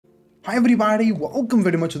Hi everybody, welcome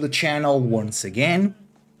very much to the channel once again.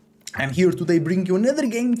 I'm here today bringing you another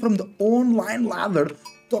game from the online ladder,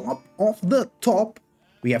 top of the top.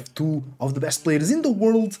 We have two of the best players in the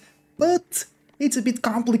world, but it's a bit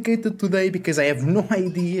complicated today because I have no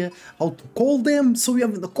idea how to call them. So we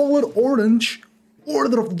have the color orange,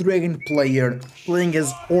 Order of the Dragon player playing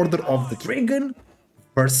as Order of the Dragon,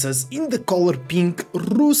 versus in the color pink,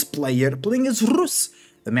 Rus player playing as Rus.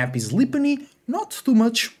 The map is Lipany, not too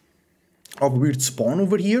much of weird spawn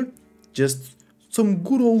over here, just some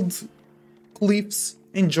good old cliffs,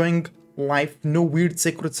 enjoying life, no weird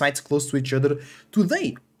sacred sites close to each other.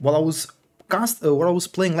 Today, while I was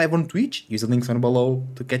playing live on Twitch, use the links down below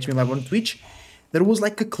to catch me live on Twitch, there was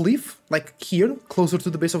like a cliff, like here, closer to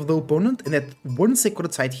the base of the opponent, and that one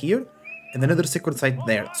sacred site here, and another sacred site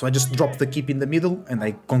there. So I just dropped the keep in the middle and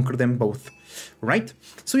I conquered them both, right?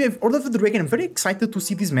 So we have Order of the Dragon. I'm very excited to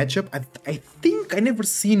see this matchup. I think I never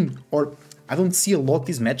seen, or I don't see a lot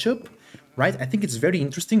this matchup, right? I think it's very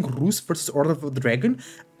interesting, Rus versus Order of the Dragon.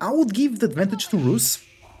 I would give the advantage to Rus,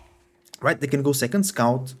 right? They can go second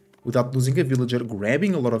scout without losing a villager,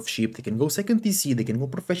 grabbing a lot of sheep. They can go second TC, they can go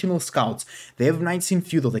professional scouts. They have knights in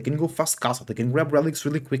feudal, they can go fast castle, they can grab relics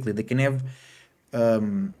really quickly, they can have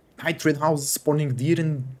high trade house spawning deer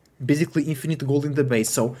and basically infinite gold in the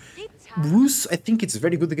base. So Rus, I think it's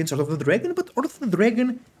very good against Order of the Dragon, but Order of the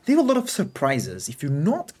Dragon, they have a lot of surprises. If you're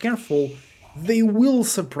not careful, they will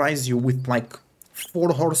surprise you with like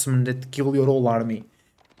 4 horsemen that kill your whole army,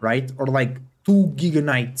 right? Or like 2 Giga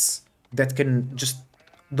Knights that can just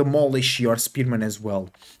demolish your spearmen as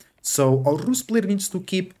well. So our Rus player needs to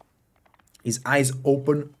keep his eyes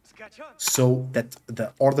open so that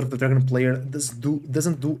the Order of the Dragon player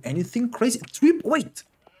doesn't do anything crazy. Wait!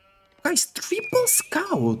 Guys, triple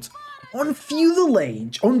scout! On Feudal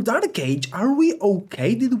Age, on Dark Age, are we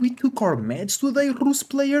okay? Did we took our meds today, Rus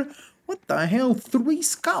player? What the hell, 3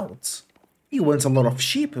 scouts? He wants a lot of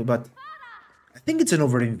sheep, but I think it's an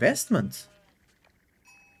overinvestment.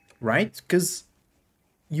 Right? Because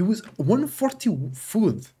you use 140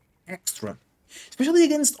 food extra. Especially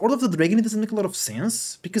against Order of the Dragon, it doesn't make a lot of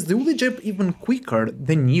sense, because they will age up even quicker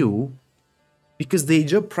than you, because the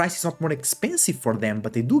age up price is not more expensive for them,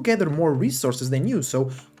 but they do gather more resources than you, so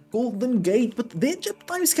Golden Gate, but the age up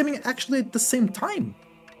time is coming actually at the same time.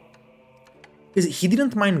 He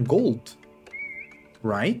didn't mine gold,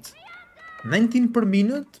 right? 19 per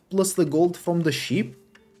minute, plus the gold from the sheep.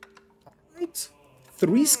 Right.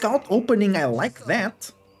 3 scout opening, I like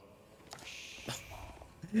that.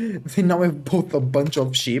 They now have both a bunch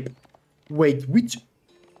of sheep. Wait,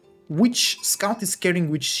 which scout is carrying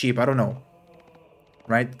which sheep? I don't know.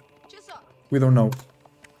 Right? We don't know.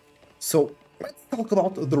 So, let's talk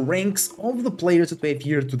about the ranks of the players that we have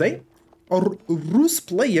here today. Our Rus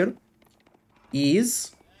player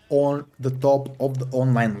is on the top of the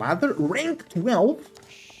online ladder, rank 12.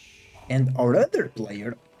 And our other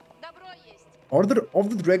player, Order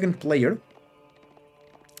of the Dragon player,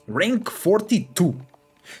 rank 42.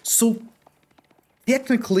 So,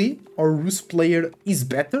 technically, our Rus player is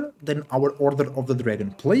better than our Order of the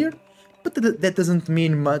Dragon player, but that doesn't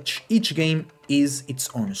mean much. Each game is its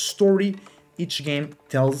own story, each game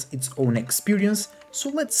tells its own experience, so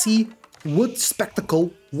let's see what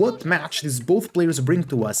spectacle, what match these both players bring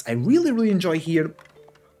to us. I really enjoy here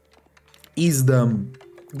is the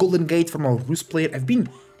Golden Gate from our Rus player. I've been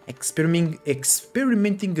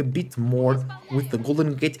experimenting a bit more with the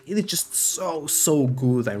Golden Gate. It is just so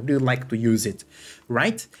good. I really like to use it,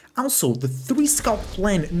 right? Also, the 3 scout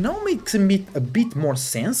plan now makes a bit more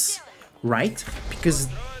sense, right? Because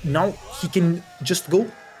now he can just go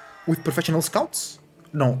with professional scouts.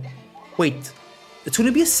 No, wait, it's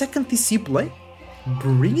gonna be a second TC play,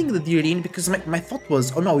 bringing the deer in, because my thought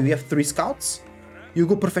was, oh no, we have 3 scouts, you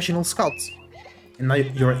go professional scouts, and now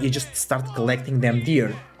you just start collecting them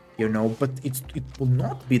deer, you know, but it will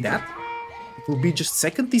not be that. It will be just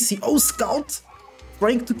second TC. Oh, scout!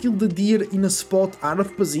 Trying to kill the deer in a spot out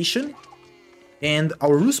of position. And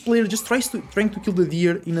our Rus player just trying to kill the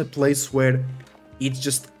deer in a place where it's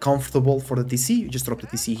just comfortable for the TC. You just drop the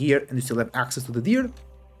TC here and you still have access to the deer.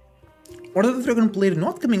 Order of the Dragon player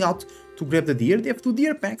not coming out to grab the deer. They have 2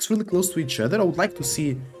 deer packs really close to each other. I would like to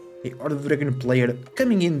see a Order of the Dragon player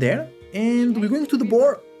coming in there. And we're going to the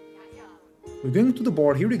board. We're going to the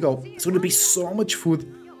board, here we go. It's going to be so much food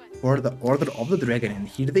for the Order of the Dragon, and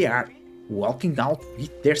here they are, walking out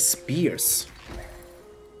with their spears.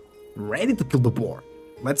 Ready to kill the boar.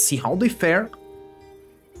 Let's see how they fare.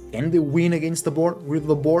 Can they win against the boar? Will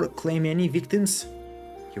the boar claim any victims?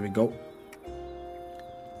 Here we go.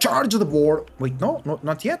 Charge the boar. Wait, no,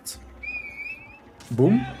 not yet.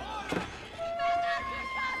 Boom.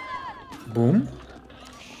 Boom.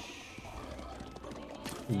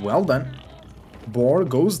 Well done. Boar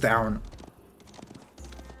goes down.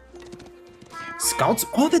 Scouts.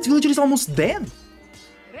 Oh, that villager is almost dead.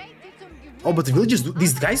 Oh, but the villagers do,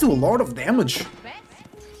 these guys do a lot of damage.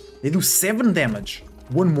 They do 7 damage.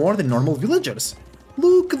 1 more than normal villagers.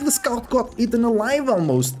 Look, the scout got eaten alive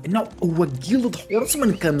almost. And now a gilded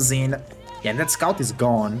horseman comes in. Yeah, that scout is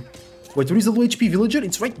gone. Wait, where is the low HP villager?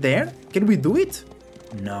 It's right there. Can we do it?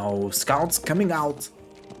 No, scouts coming out.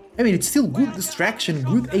 I mean, it's still good distraction,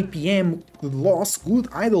 good APM loss, good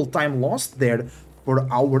idle time lost there for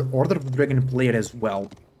our Order of the Dragon player as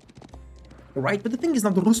well. Right, but the thing is now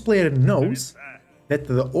the Rus player knows that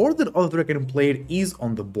the Order of the Dragon player is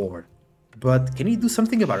on the board. But can he do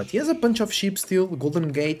something about it? He has a bunch of sheep still,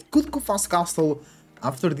 Golden Gate, could go fast castle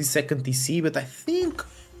after the second TC, but I think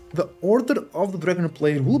the Order of the Dragon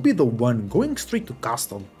player will be the one going straight to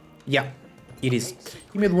castle. Yeah, it is.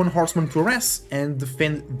 He made 1 horseman to rest and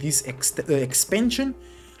defend this expansion.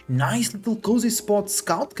 Nice little cozy spot,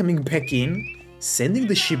 scout coming back in, sending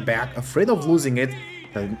the ship back, afraid of losing it.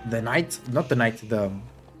 The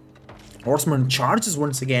horseman charges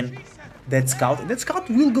once again that scout. That scout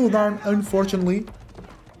will go down, unfortunately.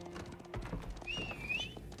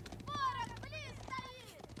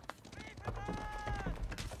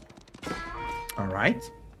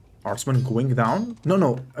 Alright. Horseman going down.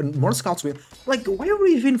 No, more scouts will. Like, why are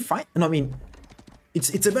we even fight? No, I mean,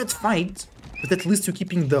 it's a bad fight, but at least you're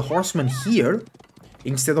keeping the horseman here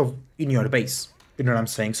instead of in your base. You know what I'm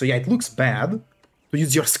saying? So yeah, it looks bad to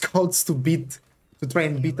use your scouts to try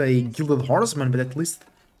and beat a gilded horseman, but at least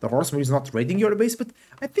the horseman is not raiding your base. But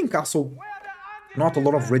I think also not a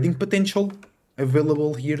lot of raiding potential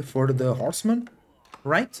available here for the horseman,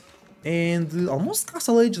 right? And almost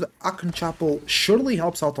castle age, the Aachen Chapel surely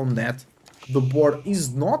helps out on that. The board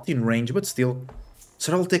is not in range, but still,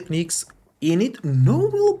 several techniques in it. No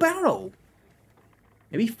wheelbarrow.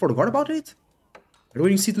 Maybe he forgot about it? But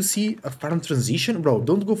when you see a farm transition, bro,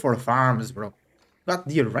 don't go for farms, bro. Got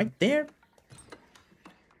deer right there.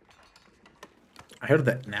 I heard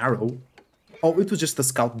that narrow. Oh, it was just a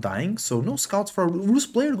scout dying, so no scouts for a Rus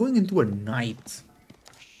player going into a knight.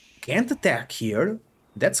 Can't attack here.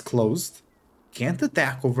 That's closed. Can't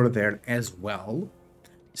attack over there as well.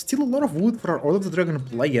 Still a lot of wood for our Order of the Dragon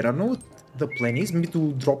player. I don't know what the plan is. Maybe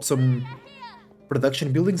to drop some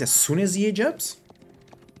production buildings as soon as he ages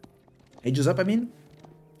up, I mean.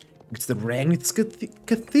 It's the Ragnitz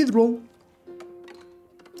Cathedral.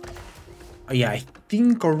 Yeah, I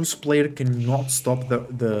think our Rus player cannot stop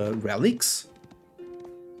the relics.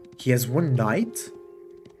 He has 1 knight.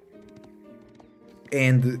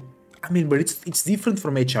 And I mean, but it's different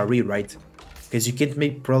from HRE, right? Because you can't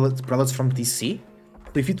make prelates from TC.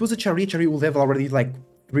 So if it was HRE will have already like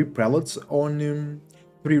 3 prelates on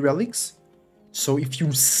 3 relics. So if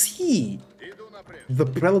you see the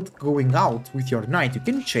prelate going out with your knight, you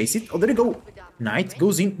can chase it. Oh, there you go. Knight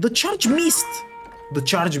goes in. The charge missed. The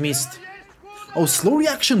charge missed. Oh, slow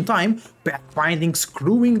reaction time. Pathfinding,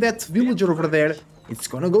 screwing that villager over there. It's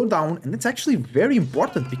gonna go down, and it's actually very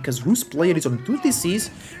important because Rus player is on 2 TCs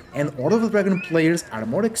and Order of the Dragon players are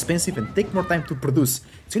more expensive and take more time to produce.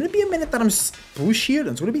 It's gonna be a Man-at-Arms push here,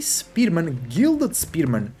 and it's gonna be Spearman, Gilded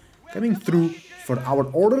Spearman, coming through for our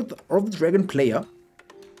Order of the Dragon player.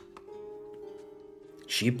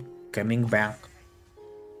 Ship coming back,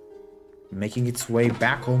 making its way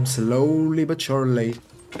back home slowly but surely.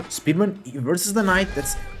 Spearman versus the Knight,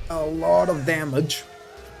 that's a lot of damage.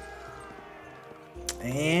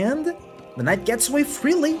 And the Knight gets away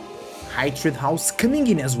freely. Hatred House coming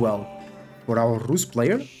in as well for our Rus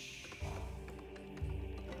player.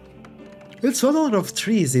 It's a lot of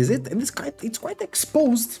trees, is it? And it's quite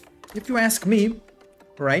exposed, if you ask me,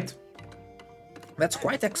 right? That's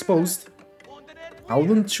quite exposed. I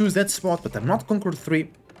wouldn't choose that spot, but I'm not Conqueror 3.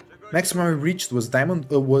 Maximum I reached was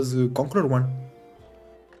Conqueror 1.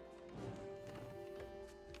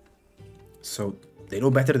 So they know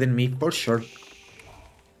better than me for sure.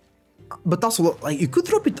 But also, like, you could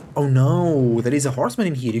drop it. Oh no, there is a horseman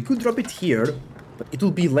in here. You could drop it here, but it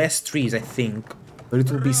will be less trees, I think. But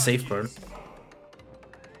it will be safer.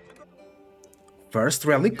 First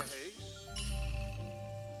relic.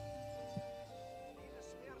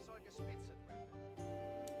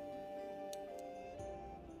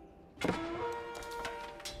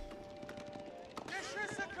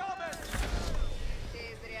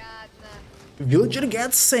 Villager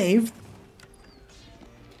gets saved.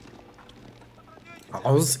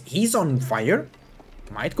 He's on fire.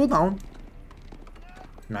 Might go down.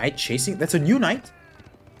 Knight chasing. That's a new knight.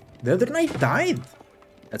 The other knight died.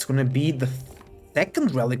 That's gonna be the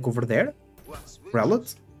second relic over there.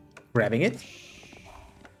 Prelate. Grabbing it.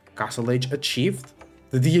 Castle Age achieved.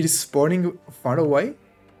 The deer is spawning far away.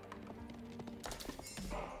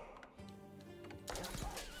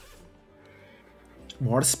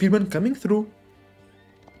 More spearmen coming through.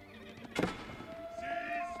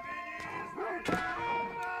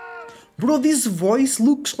 Bro, this voice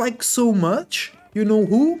looks like so much. You know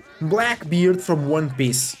who? Blackbeard from One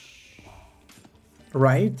Piece.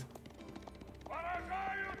 Right?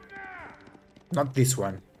 Not this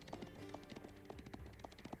one.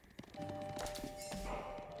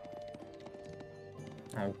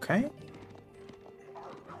 Okay.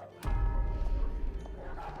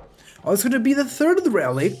 Oh, it's gonna be the third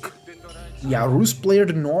relic. Yeah, Roost player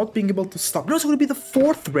not being able to stop. No, it's gonna be the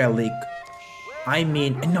fourth relic. I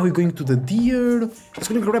mean, and now we're going to the deer. It's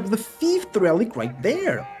gonna grab the fifth relic right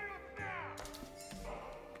there.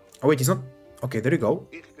 Oh wait, it's not. Okay, there you go.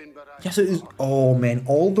 Yeah, so it's, oh man,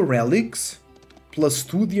 all the relics plus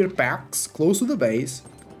 2 deer packs close to the base,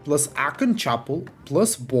 plus Akan Chapel,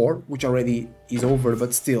 plus Boar, which already is over,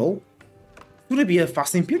 but still. It's gonna be a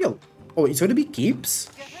fast Imperial. Oh, it's gonna be keeps.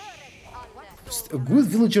 Just a good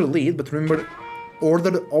villager lead, but remember,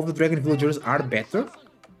 Order of the Dragon villagers are better.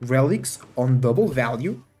 Relics on double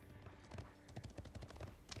value.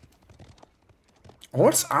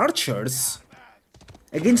 Horse archers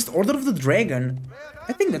against Order of the Dragon.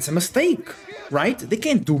 I think that's a mistake, right? They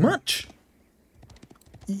can't do much.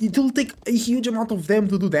 It will take a huge amount of them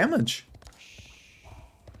to do damage.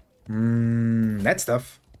 That's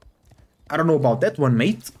tough. I don't know about that one,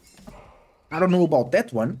 mate. I don't know about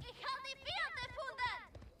that one.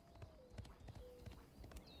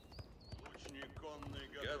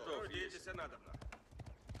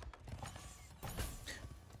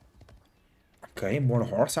 Okay, more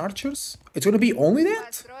horse archers. It's gonna be only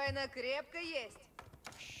that?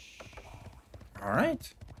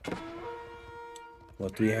 Alright.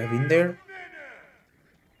 What do we have in there?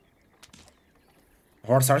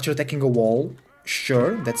 Horse archer attacking a wall.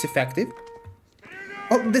 Sure, that's effective.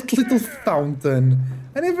 Oh, that little fountain.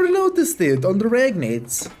 I never noticed it on the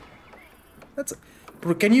Ragnates. That's...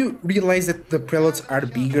 Bro, can you realize that the prelates are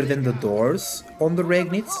bigger than the doors on the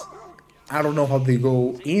Ragnates? I don't know how they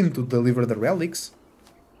go in to deliver the relics.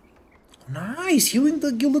 Nice, healing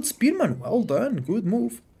the Gilded Spearman. Well done, good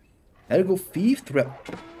move. There you go, fifth relic.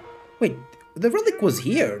 Wait, the relic was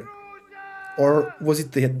here? Or was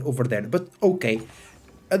it over there? But okay.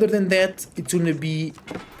 Other than that, it's gonna be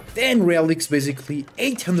 10 relics basically,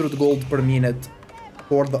 800 gold per minute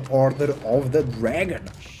for the Order of the Dragon.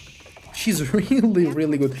 She's really,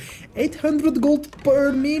 really good. 800 gold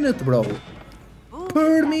per minute, bro.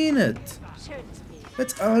 Per minute.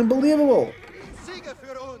 That's unbelievable.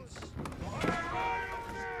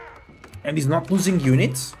 And he's not losing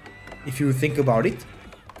units, if you think about it,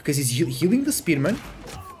 because he's healing the spearmen.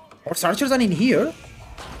 Horse archers are in here,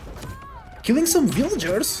 killing some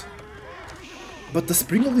villagers, but the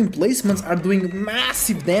sprinkled emplacements are doing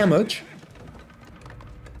massive damage.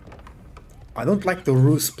 I don't like the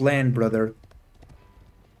Roost plan, brother.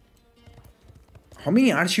 How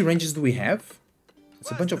many archery ranges do we have? It's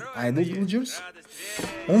a bunch of idle villagers.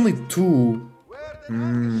 Only 2.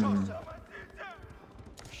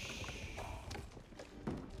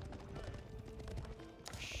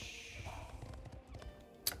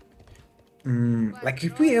 Like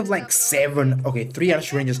if we have like 7, okay, 3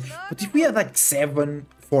 archery ranges, but if we have like 7,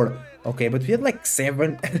 4, okay, but we had like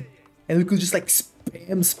 7, and we could just like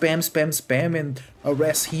spam and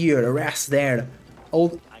arrest here, arrest there.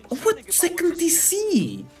 Oh, what second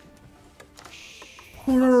TC?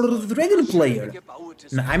 For the Dragon player.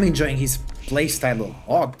 Now, I'm enjoying his playstyle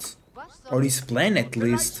a lot, or his plan at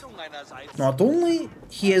least. Not only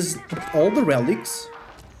he has all the relics,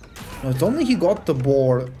 not only he got the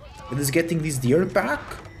boar, and is getting this deer pack,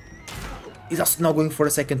 he's also now going for a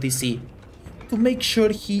second TC to make sure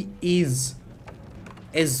he is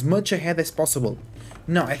as much ahead as possible.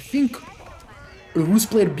 Now, I think Roost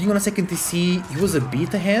player being on a second TC, he was a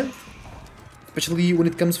bit ahead, especially when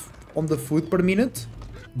it comes on the food per minute,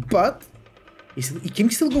 but he can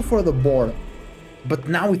still go for the boar. But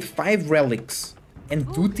now with 5 relics and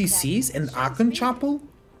 2 TCs and Akan Chapel,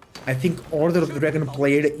 I think Order of the Dragon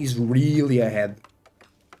player is really ahead.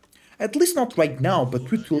 At least not right now, but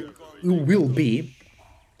it will be.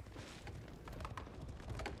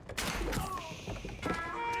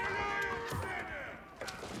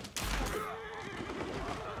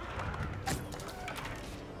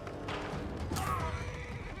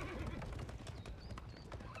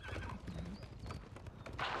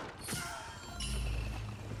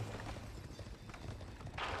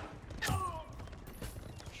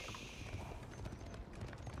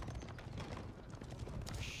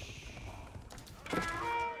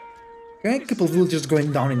 Okay, a couple of villagers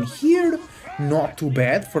going down in here. Not too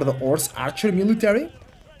bad for the horse archer military.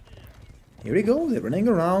 Here we go, they're running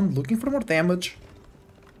around, looking for more damage.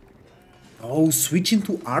 Oh, switching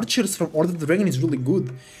to archers from Order of the Dragon is really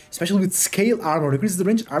good. Especially with scale armor, increases the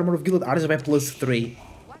range armor of guilded archers by +3.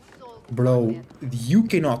 Bro, you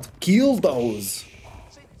cannot kill those.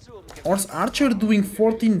 Horse archer doing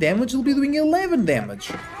 14 damage will be doing 11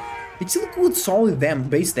 damage. It's still good solid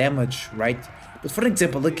base damage, right? But for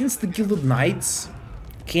example, against the Gilded Knights,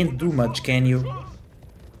 can't do much, can you?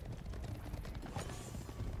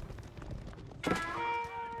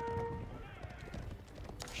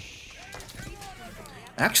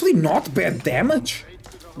 Actually, not bad damage.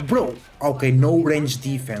 Bro, okay, no range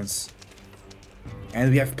defense.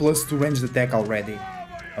 And we have +2 ranged attack already.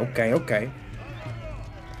 Okay, okay.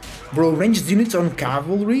 Bro, ranged units on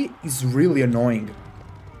cavalry is really annoying.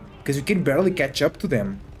 Because you can barely catch up to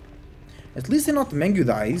them. At least they're not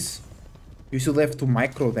Mangudize. You still have to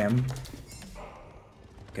micro them.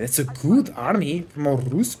 Okay, that's a good army from a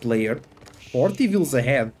Rus player. 40 vills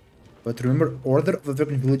ahead. But remember, Order of the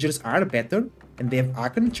Dragon villagers are better. And they have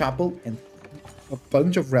Akron Chapel and a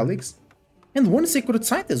bunch of relics. And one sacred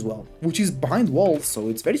site as well, which is behind walls, so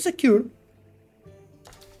it's very secure.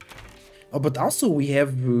 Oh, but also we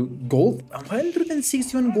have gold,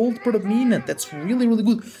 161 gold per minute. That's really, really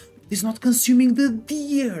good. He's not consuming the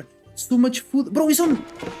deer. It's too much food. Bro, he's on...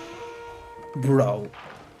 Bro.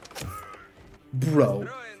 Bro.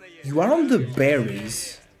 You are on the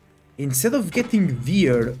berries instead of getting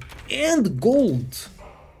deer and gold.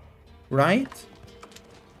 Right?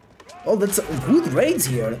 Oh, that's a good raids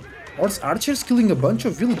here. Horse archers killing a bunch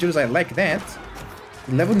of villagers. I like that.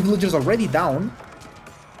 11 villagers already down.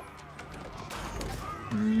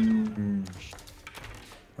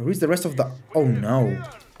 Where is the rest of the... Oh no.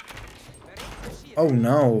 Oh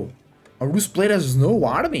no. A Rus player has no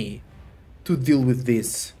army to deal with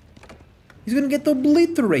this. He's gonna get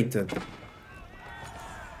obliterated.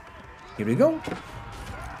 Here we go.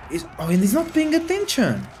 Oh, and he's not paying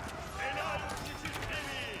attention.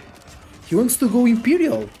 He wants to go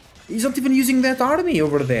Imperial. He's not even using that army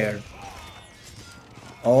over there.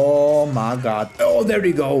 Oh my god. Oh, there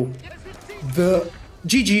we go. The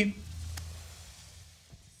GG.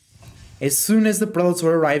 As soon as the prelates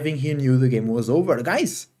were arriving, he knew the game was over.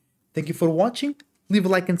 Guys, thank you for watching. Leave a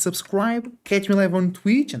like and subscribe. Catch me live on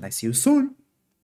Twitch, and I see you soon.